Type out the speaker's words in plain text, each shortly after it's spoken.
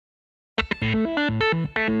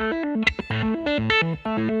I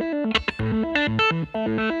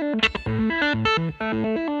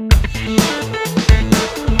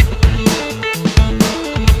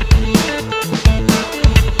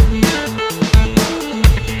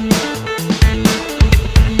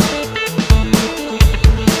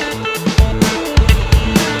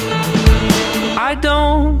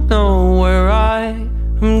don't know where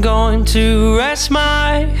I'm going to rest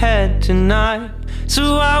my head tonight,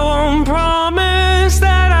 so I won't promise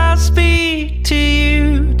that I'll speak to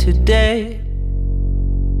you today.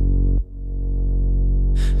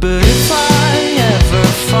 But if I ever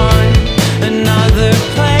find another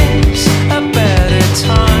place, a better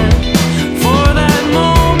time, for that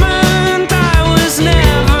moment I was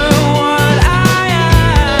never what I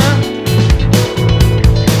am.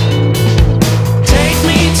 Take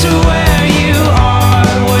me to where you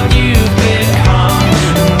are, what you've become,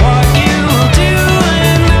 and what you'll do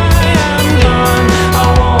when I am gone. I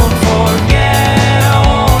won't forget, I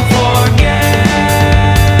won't forget.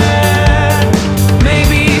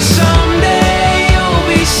 Maybe someday you'll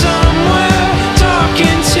be somewhere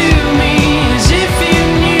talking to me as if you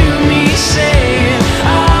knew me, saying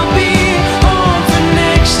I'll be home for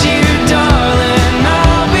next year, darling,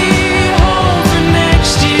 I'll be home for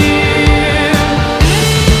next year.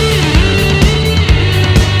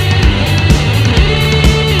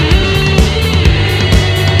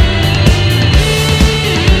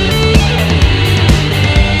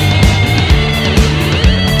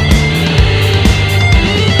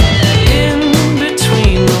 In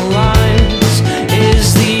between the lines is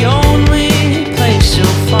the only place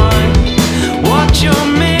you'll find what you're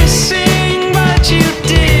missing, but you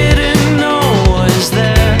didn't know was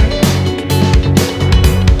there.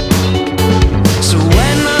 So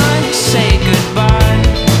when I say goodbye,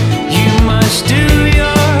 you must do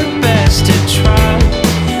your best to try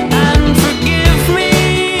and forgive me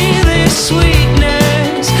this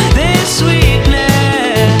sweetness, this sweetness.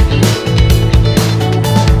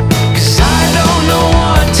 'Cause I don't know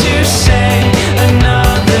what to say.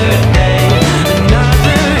 Another day,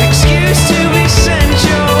 another excuse to be sent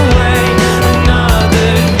your way.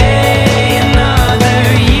 Another day, another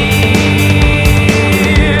year.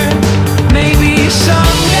 Maybe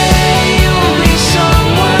someday you'll be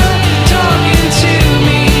somewhere talking to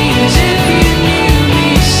me as if you knew me,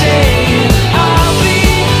 saying I'll be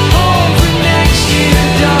home for next year,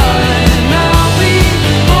 darling, I'll be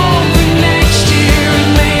home for next year.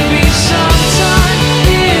 And maybe sometime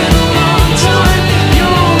in a long time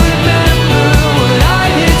you'll remember what I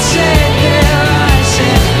had said there. I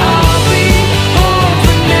said I'll be home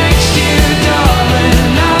for next year, darling,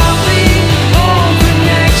 I'll be home for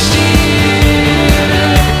next year.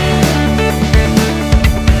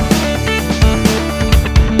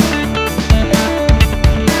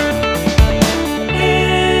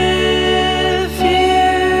 If you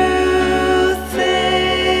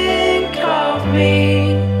think of me,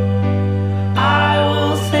 I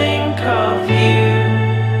will think of you.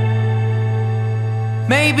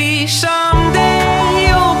 Maybe someday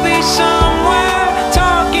you'll be somewhere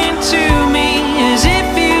talking to me as if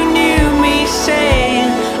you knew me, saying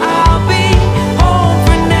I'll be home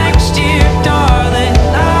for next year, darling,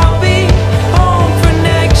 I'll be home for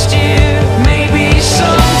next year. Maybe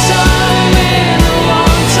sometime in a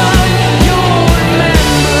long time you'll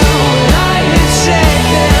remember what I had said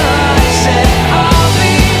there. I said I'll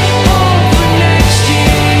be home for next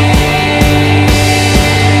year.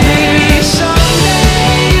 Maybe someday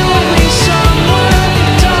you'll be somewhere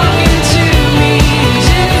talking to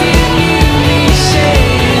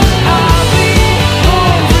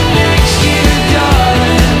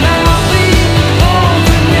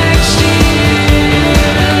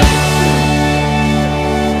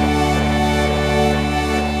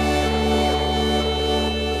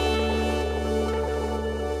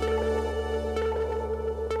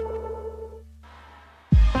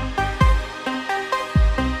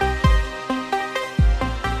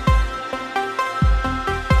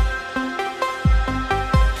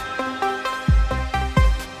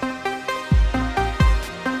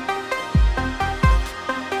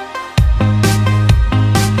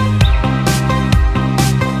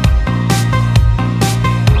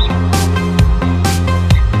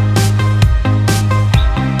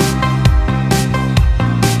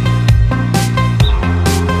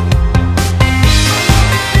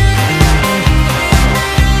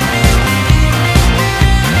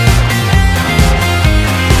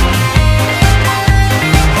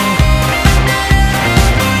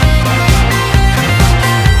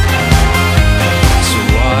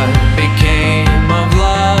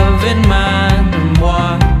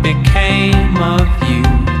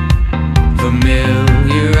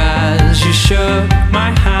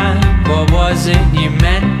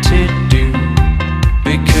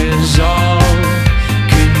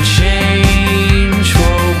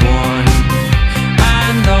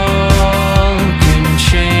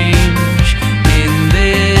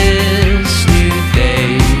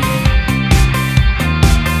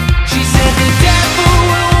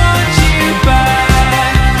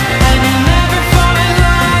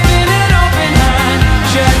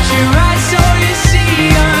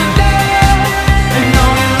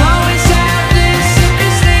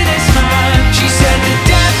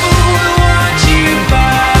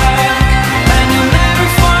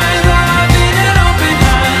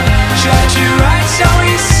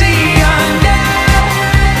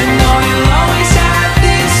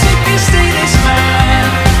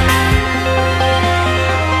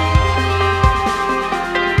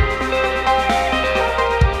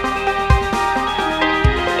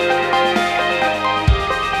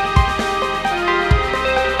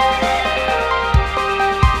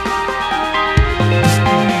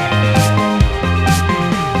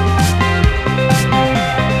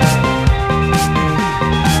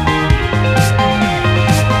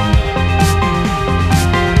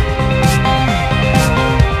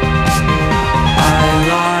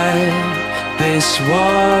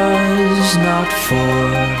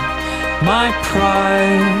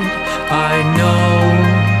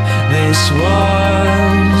this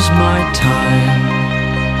was my time.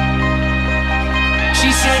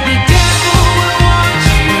 She said the devil will want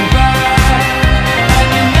you back, and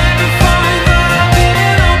you'll never find love in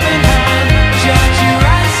an open hand. Shut your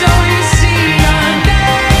eyes so you see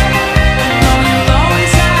undead, and know you'll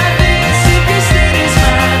always have this if your state is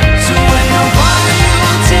mad. So when nobody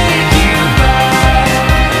will take you back,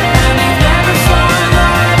 and you'll never find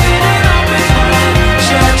love in an open hand.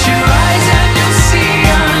 Shut your eyes and you'll see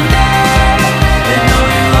undead, and know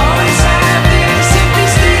you'll always have this if your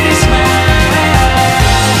state is mad.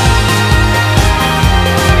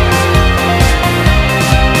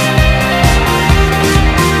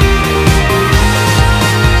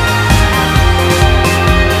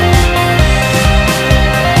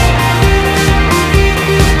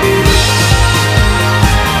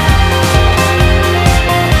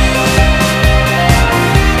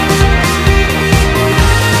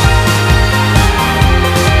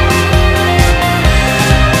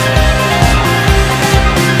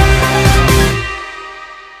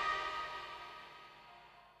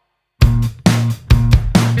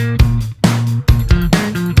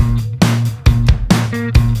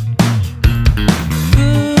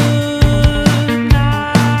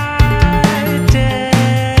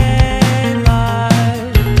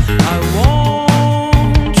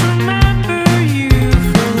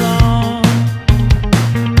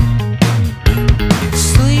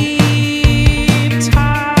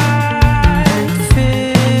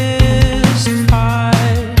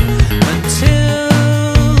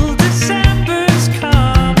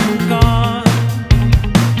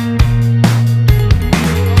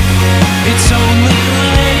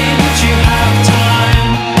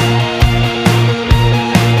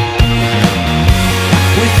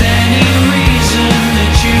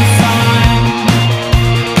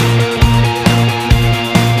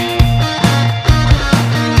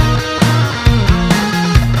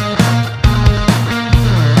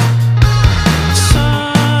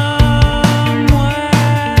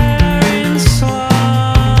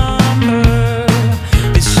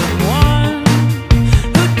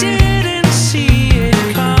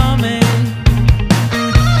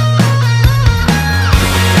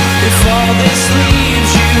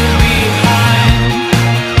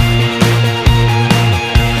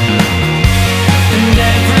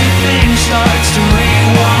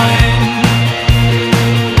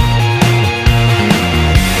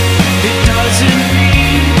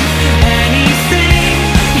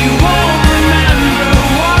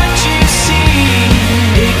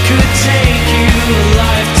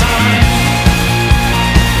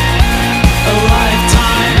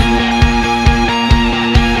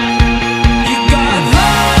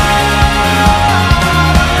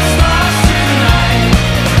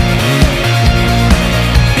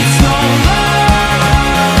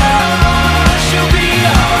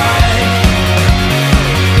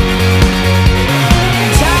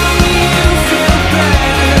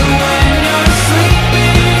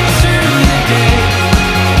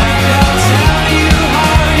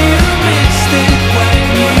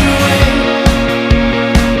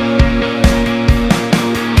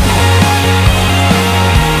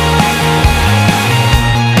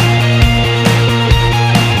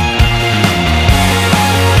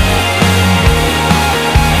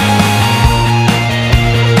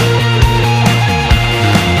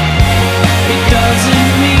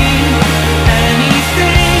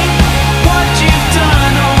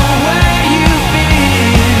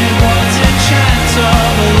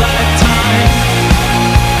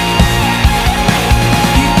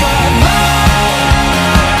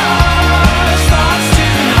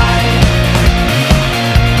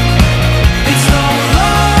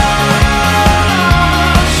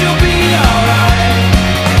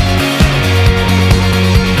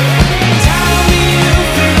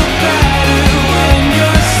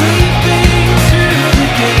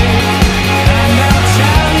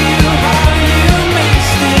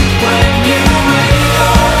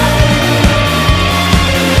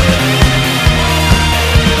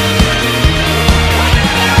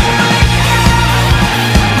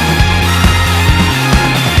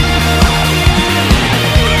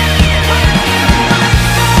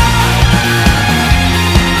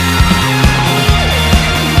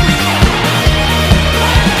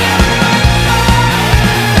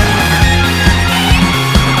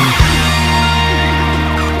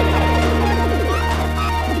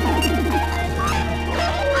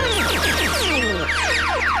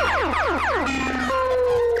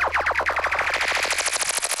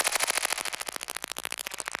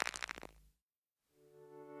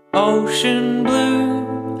 Ocean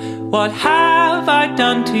blue, what have I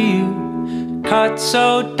done to you? cut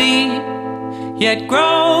so deep, yet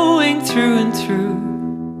growing through and through.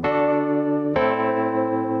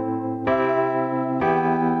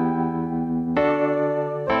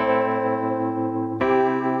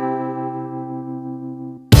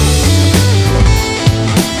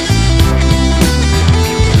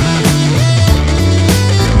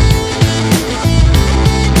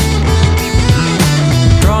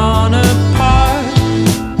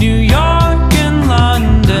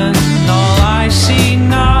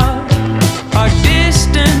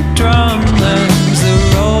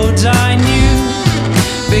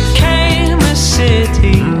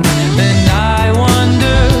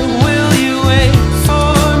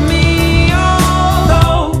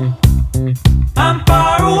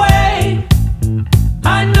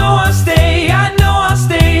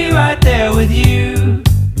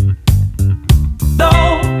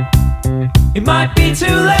 It might be too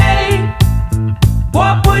late.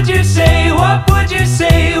 What would you say? What would you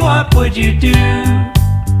say? What would you do?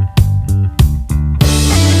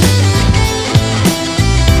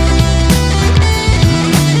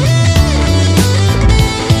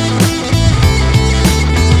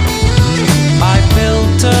 I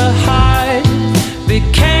built a hive,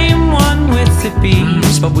 became one with the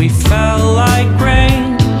bees, but we fell like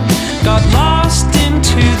rain, got lost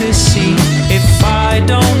into the sea. If I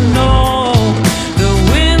don't know, the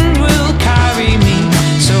wind will carry me,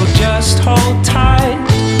 so just hold tight.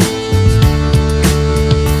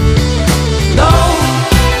 Though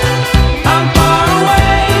I'm far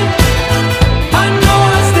away, I know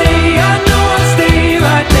I'll stay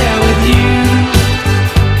right there with you.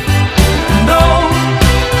 And though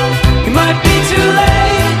it might be too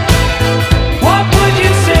late, what would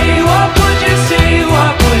you say? What would you say?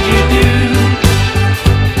 What would you do?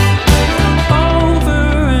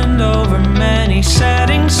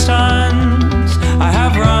 Setting suns, I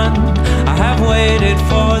have run, I have waited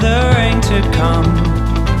for the rain to come.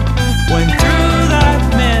 When through that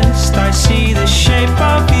mist I see the shape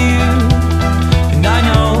of you, and I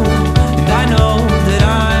know that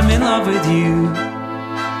I'm in love with you.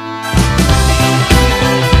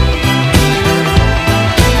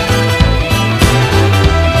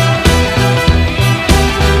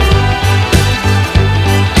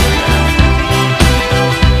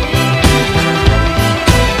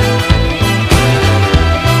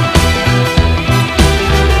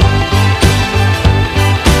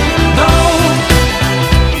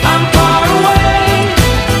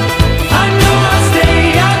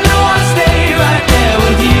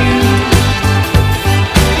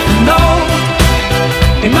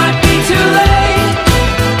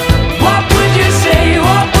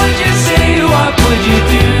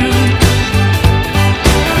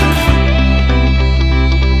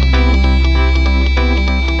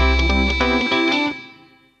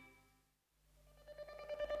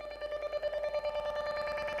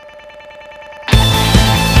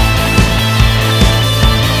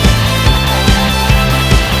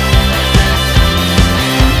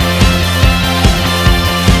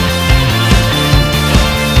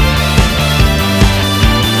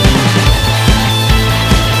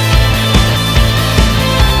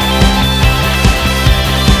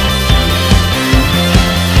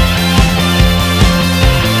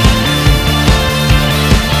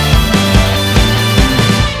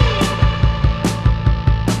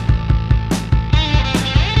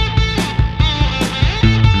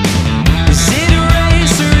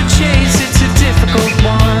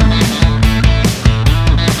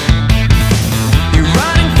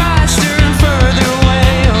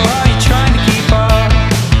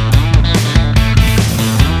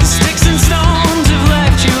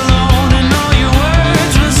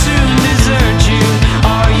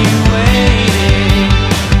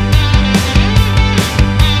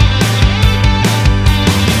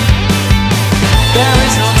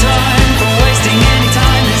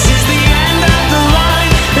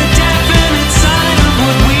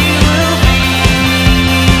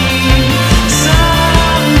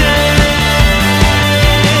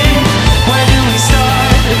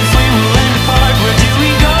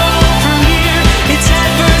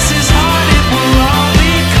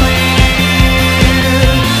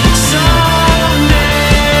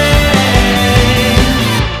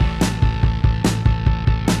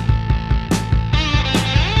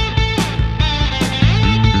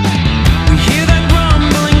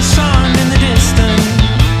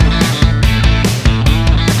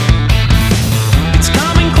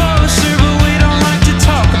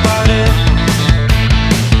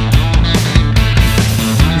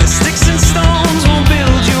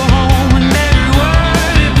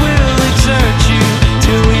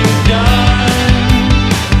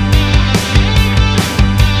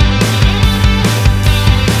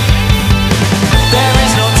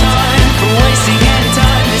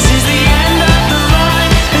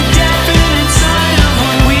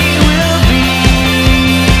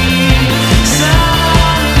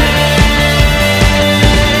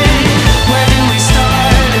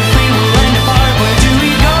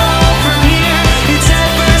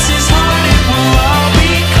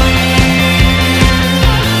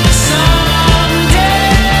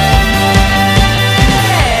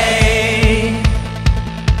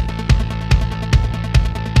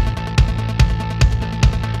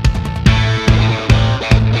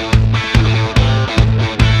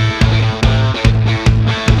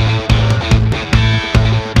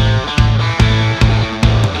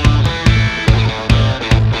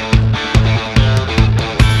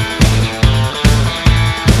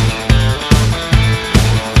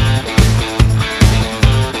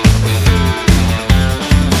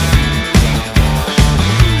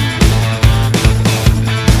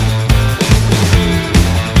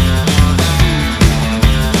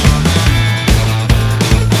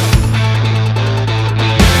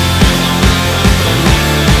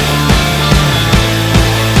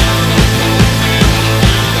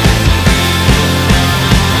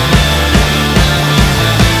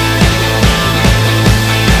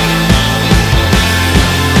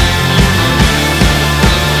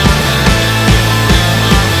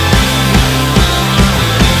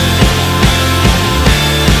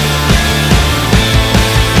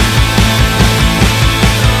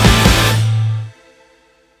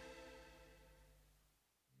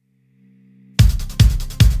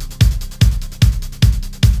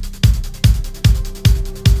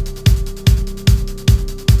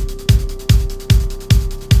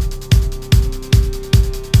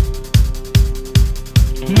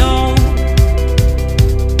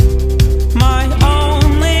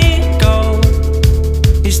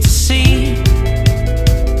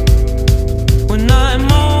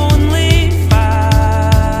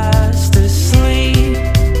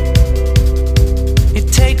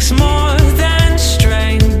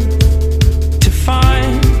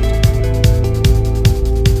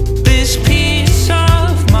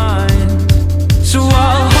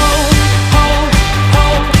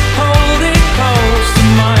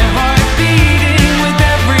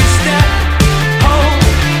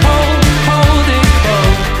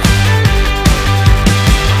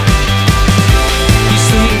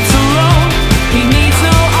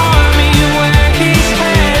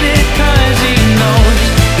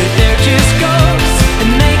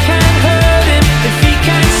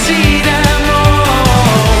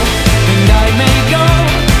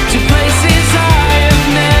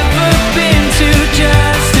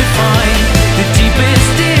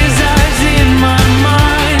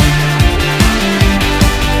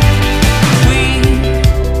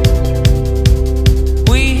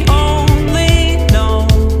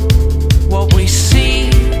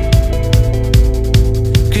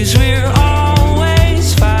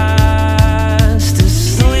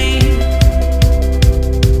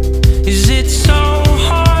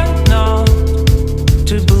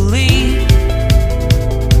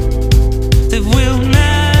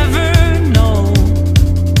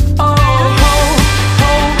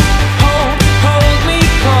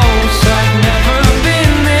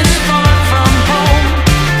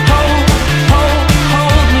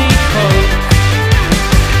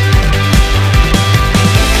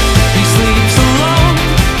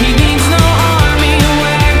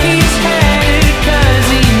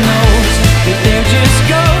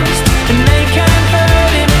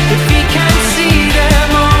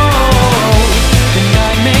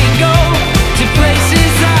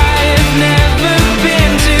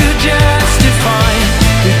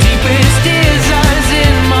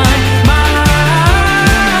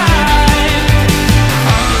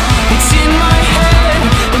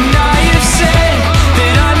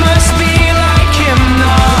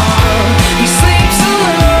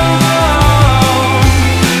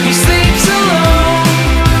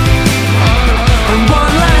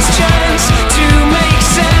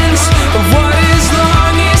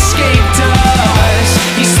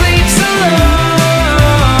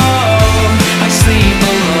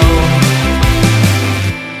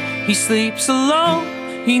 He sleeps alone,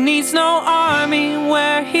 he needs no army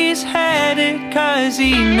where he's headed, 'cause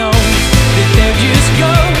he knows that they're just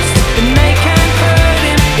ghosts and they can't hurt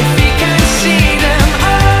him if he can see them.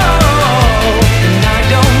 Oh, and I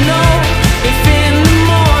don't know if in the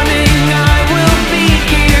morning I will be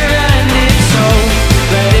here, and if so,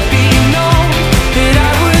 let it be known that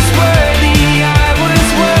I was worthy, I was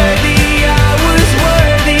worthy, I was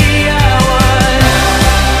worthy, I was.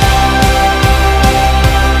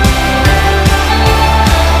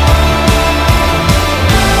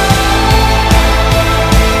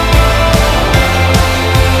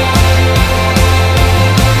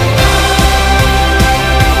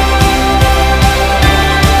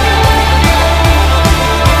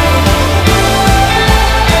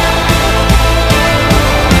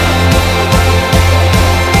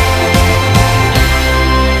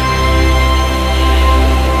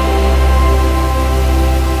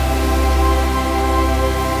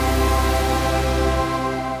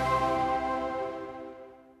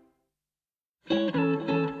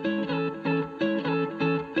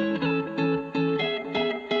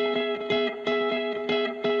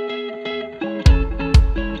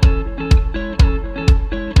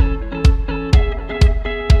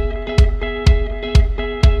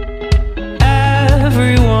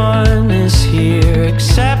 Everyone is here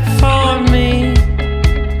except for me,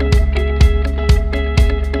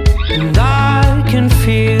 and I can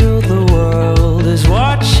feel the world is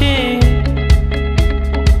watching.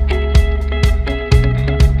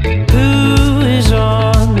 Who is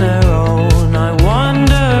on their own, I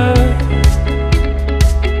wonder,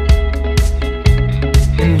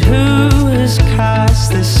 and who has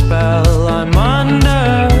cast this spell I'm under?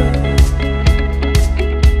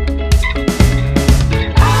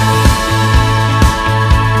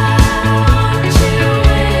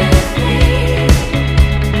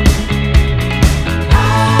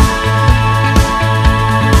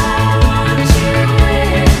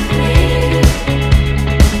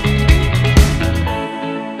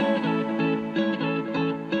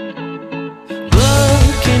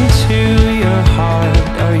 Look into your heart,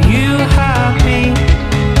 are you happy?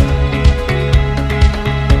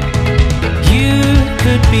 You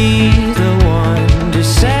could be the one to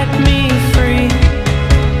set me free,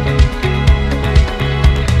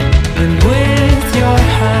 and with your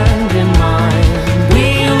hand in mine we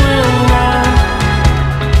will run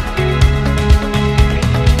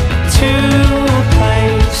to a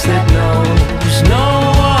place that knows no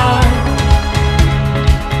one.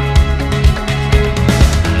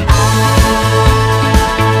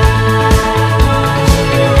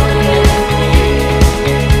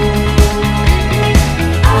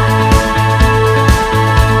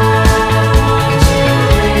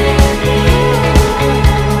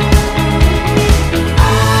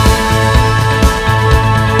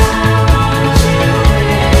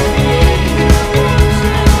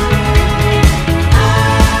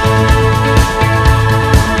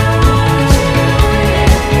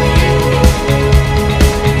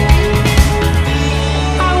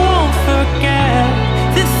 I won't forget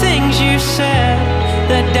the things you said,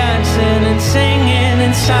 the dancing and singing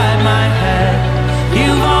inside my head.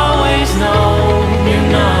 You've always known you're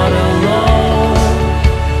not alone.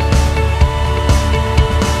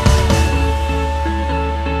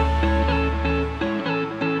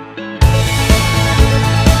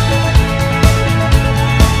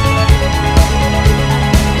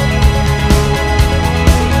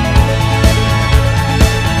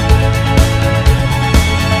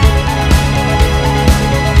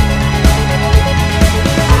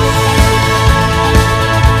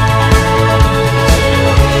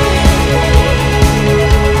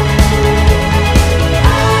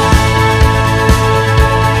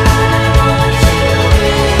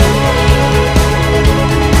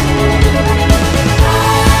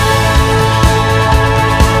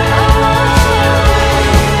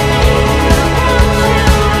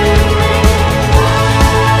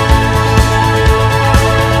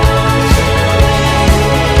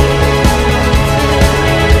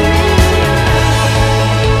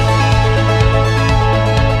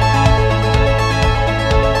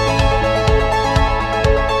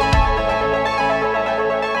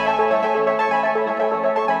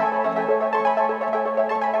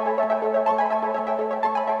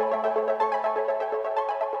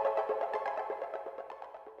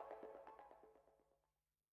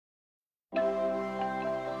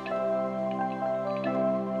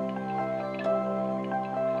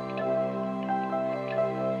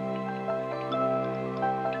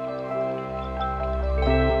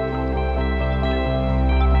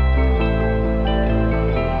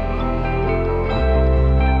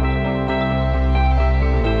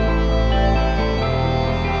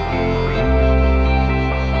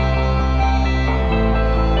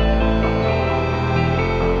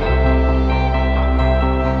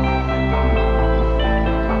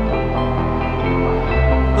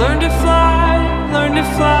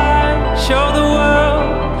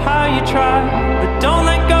 try, but don't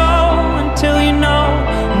let go until you know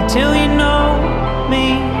me.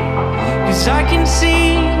 'Cause I can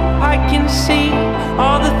see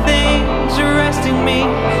all the things arresting me,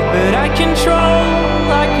 but I control.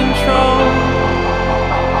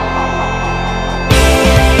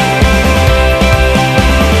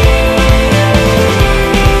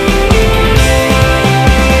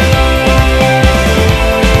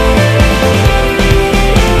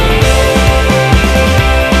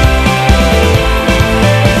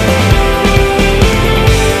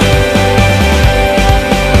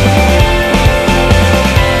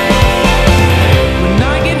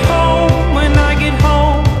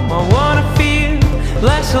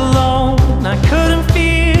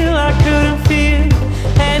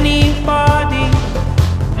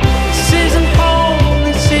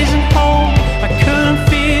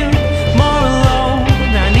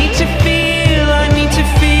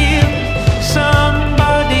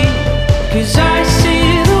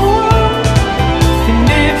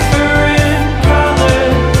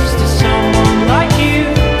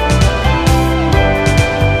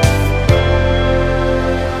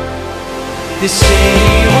 The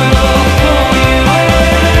city will pull you in,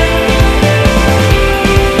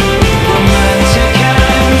 romantic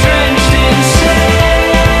and drenched in sin.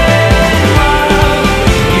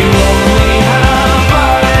 You only have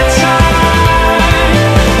our time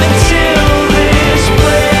until this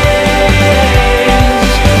place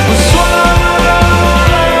will swallow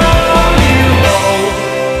you whole.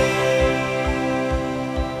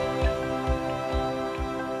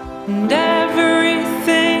 And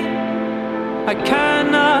everything I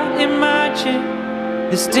cannot imagine,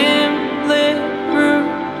 this dim lit room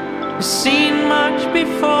has seen much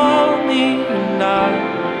before me, and I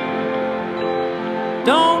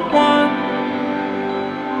don't want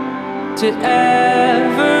to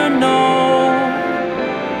ever know,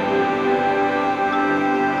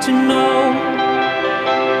 to know.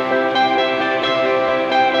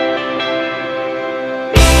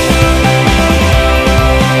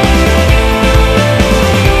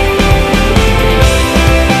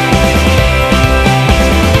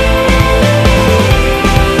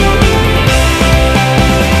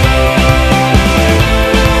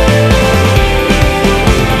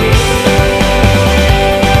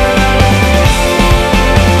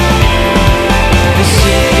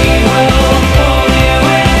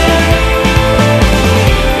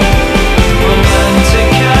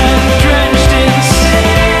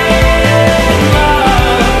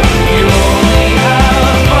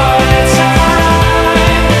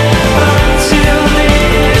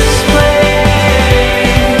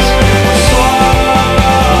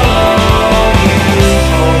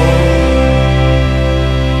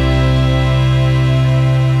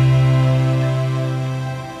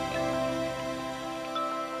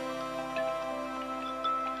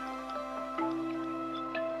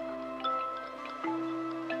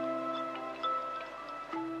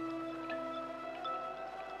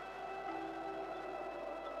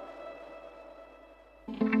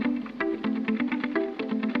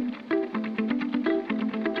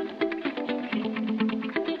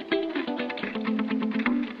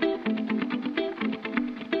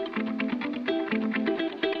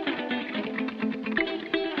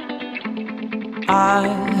 I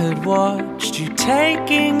had watched you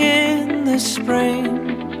taking in the spring,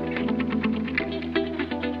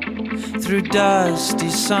 through dusty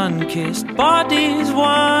sun-kissed bodies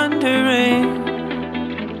wandering.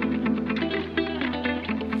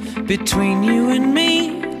 Between you and me,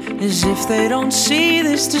 as if they don't see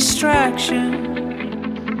this distraction,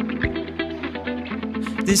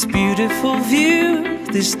 this beautiful view,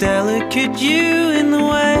 this delicate you in the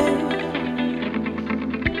way.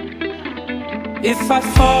 If I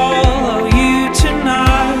follow you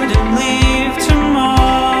tonight and leave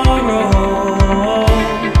tomorrow,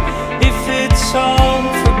 if it's all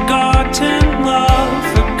forgotten love,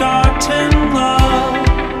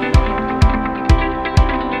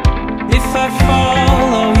 if I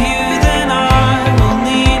follow you, then I will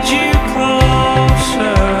need you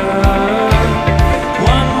closer.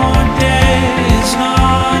 One more day is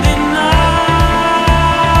not enough,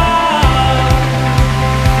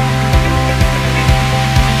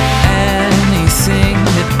 and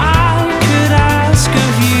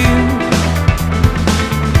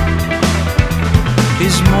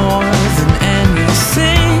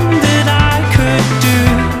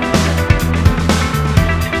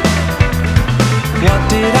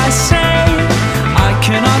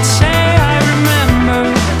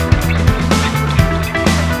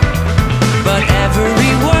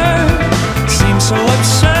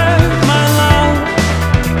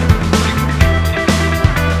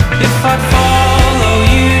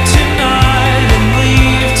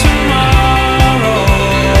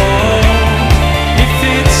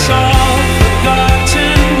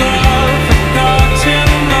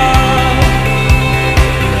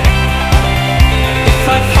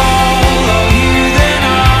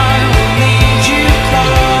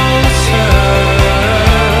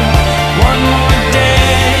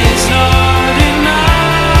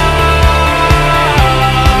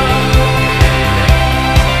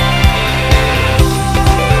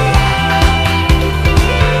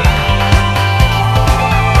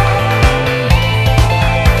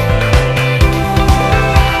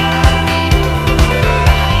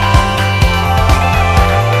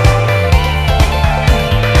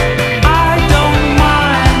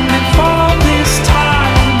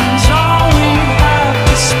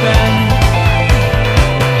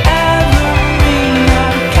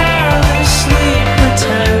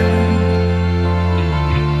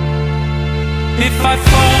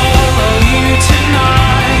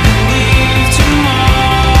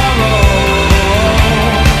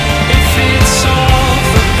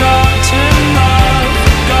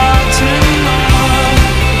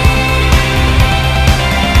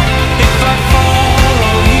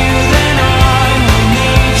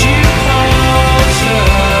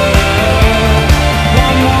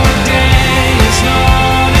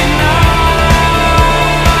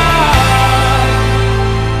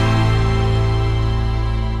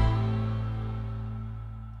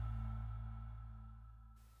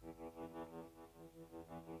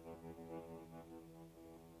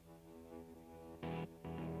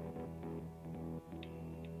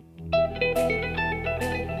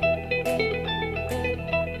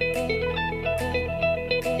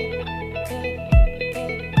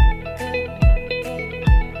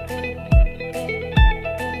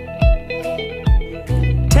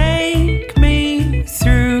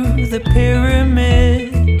the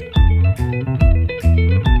pyramid.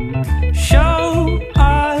 Show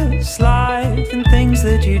us life and things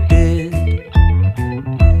that you did.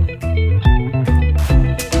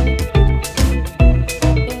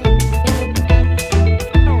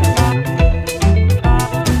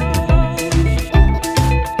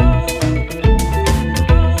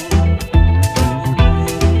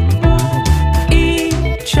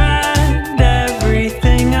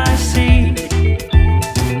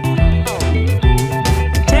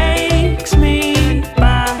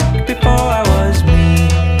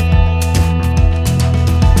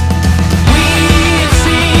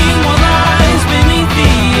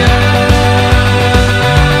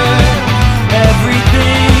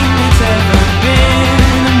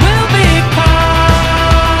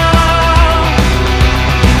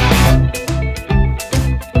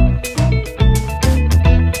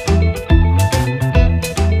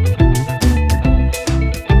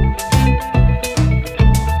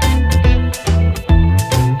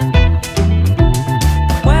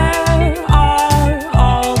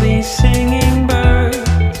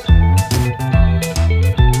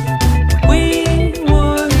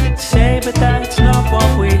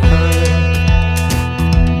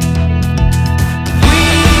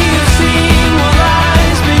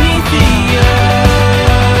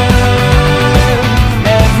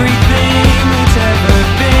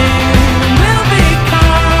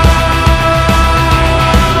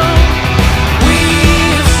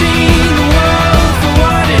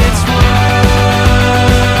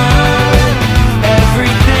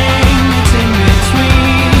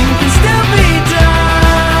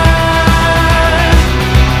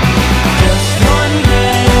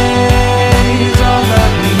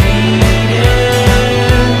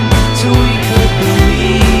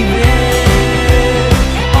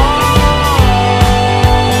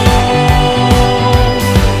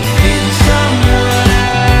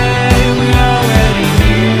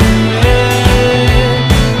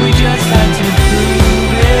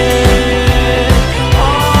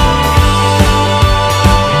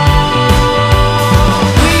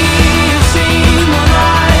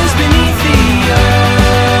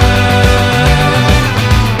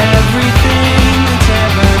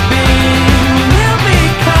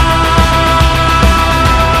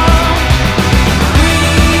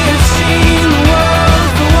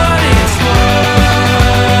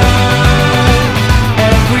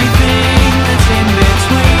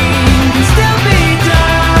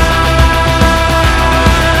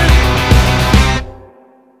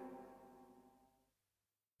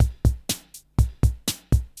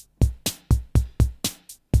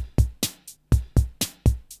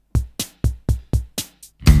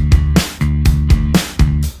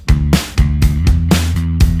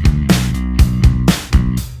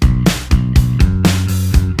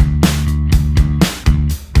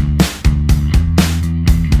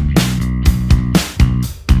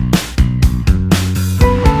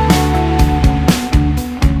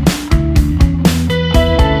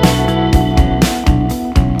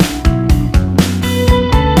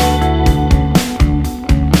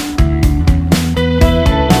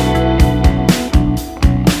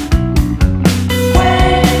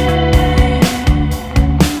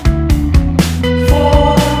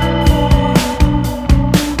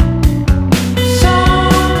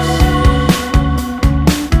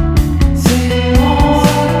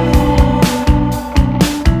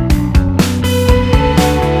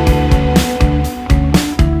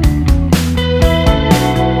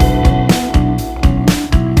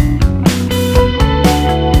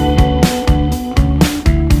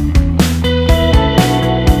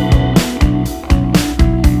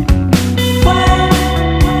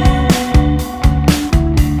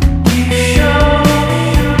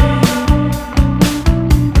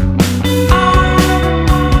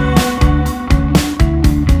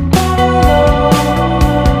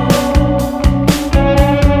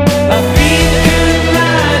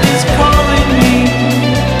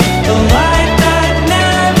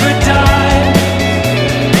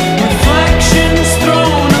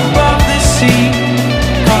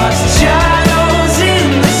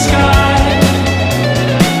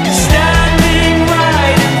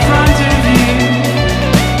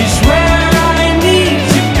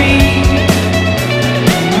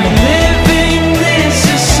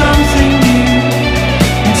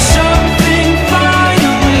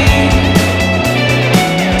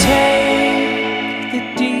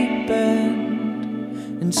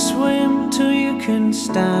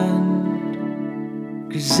 stand,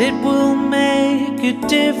 'cause it will make a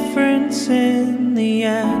difference in the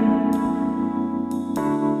end.